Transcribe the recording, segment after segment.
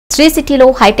శ్రీ సిటీలో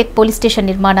hitech police station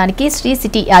నిర్మాణానికి Shri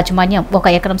city యాజమాన్యం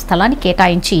 1 ఎకరం స్థలాన్ని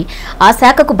కేటాయించి ఆ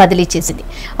శాఖకు బదిలీ చేసింది.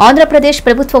 ఆంధ్రప్రదేశ్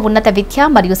ప్రభుత్వ ఉన్నత విద్య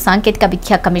మరియు సాంకేతిక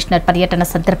విద్యా కమిషనర్ పర్యటన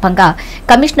సందర్భంగా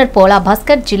కమిషనర్ పోలా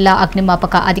భాస్కర్, జిల్లా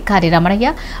అగ్నిమాపక అధికారి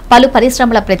రమణయ్య, పలు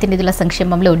పరిశ్రమల ప్రతినిధుల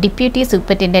సంక్షేమంలో deputy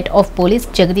superintendent of police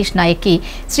Jagadish నాయక్కి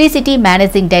Shri city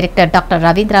managing director doctor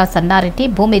Ravindra Sannareddy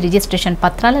భూమి రిజిస్ట్రేషన్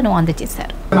పత్రాలను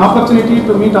అందజేశారు.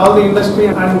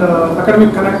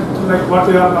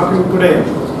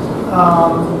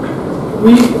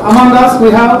 Among us we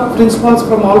have principals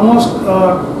from almost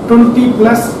 20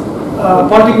 plus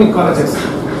polytechnic colleges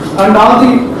and all the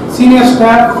senior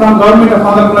staff from government of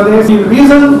Andhra Pradesh. The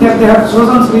reason that they have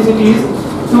chosen Sri City is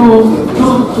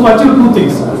to achieve two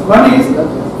things. One is,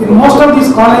 in most of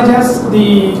these colleges the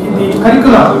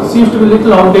curriculum seems to be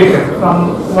little outdated from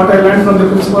what I learned from the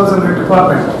principals and the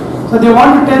department. So they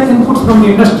want to take inputs from the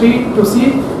industry to see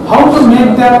how to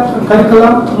make that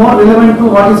curriculum more relevant to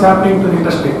what is happening to the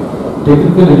industry.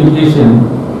 Technical education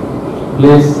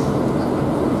plays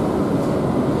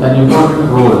an important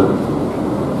role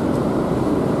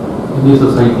in the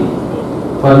society.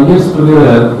 For years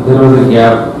together, there was a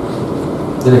gap.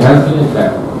 There has been a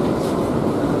gap.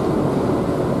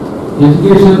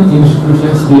 Education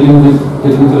institutions dealing with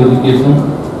technical education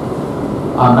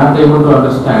are not able to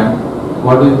understand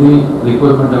what is the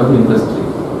requirement of the industry.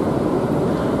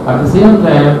 At the same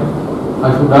time, I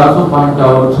should also point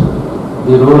out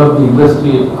the role of the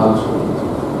industry also.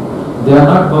 They are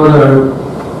not bothered,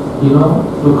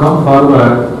 to come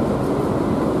forward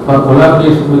for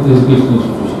collaboration with education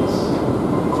institutions.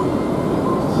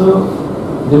 So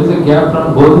there is a gap from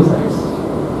both the sides.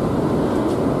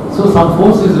 So some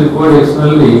force is required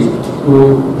externally to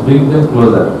bring them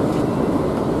closer.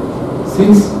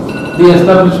 Since the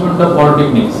establishment of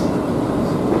polytechnics,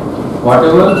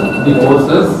 whatever the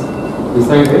forces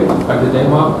decided at the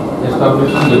time of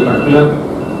establishing a particular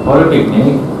polytechnic,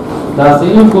 the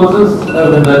same forces have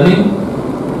been running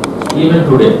even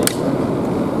today.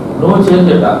 No change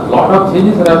at all. Lot of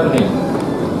changes are happening.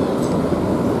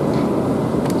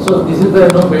 So this is the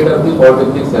fate of the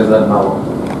polytechnics as of now.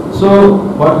 So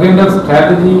what kind of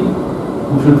strategy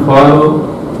we should follow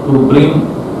to bring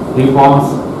reforms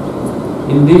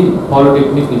in the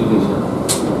polytechnic education?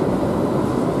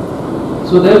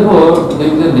 So therefore, there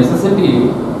is a necessity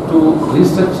to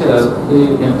restructure the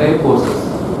entire courses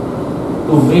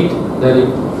to meet the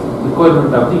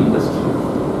requirement of the industry.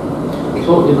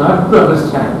 So in order to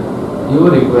understand your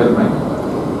requirement,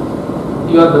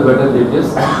 you are the better judges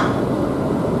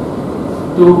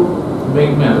to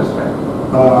make me understand.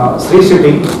 Sri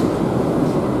City,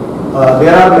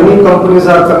 there are many companies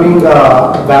are coming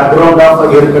background of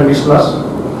air conditioners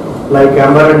like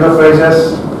Amber Enterprises,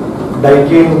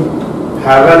 Daikin,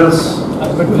 Havels,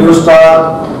 Blue Star,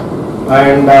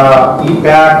 and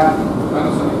EPAC.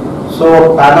 So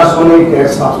Panasonic,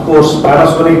 yes, of course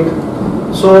Panasonic.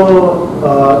 So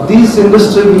this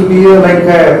industry will be like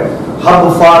a hub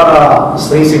for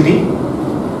Sri City,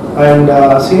 and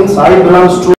since I belongs to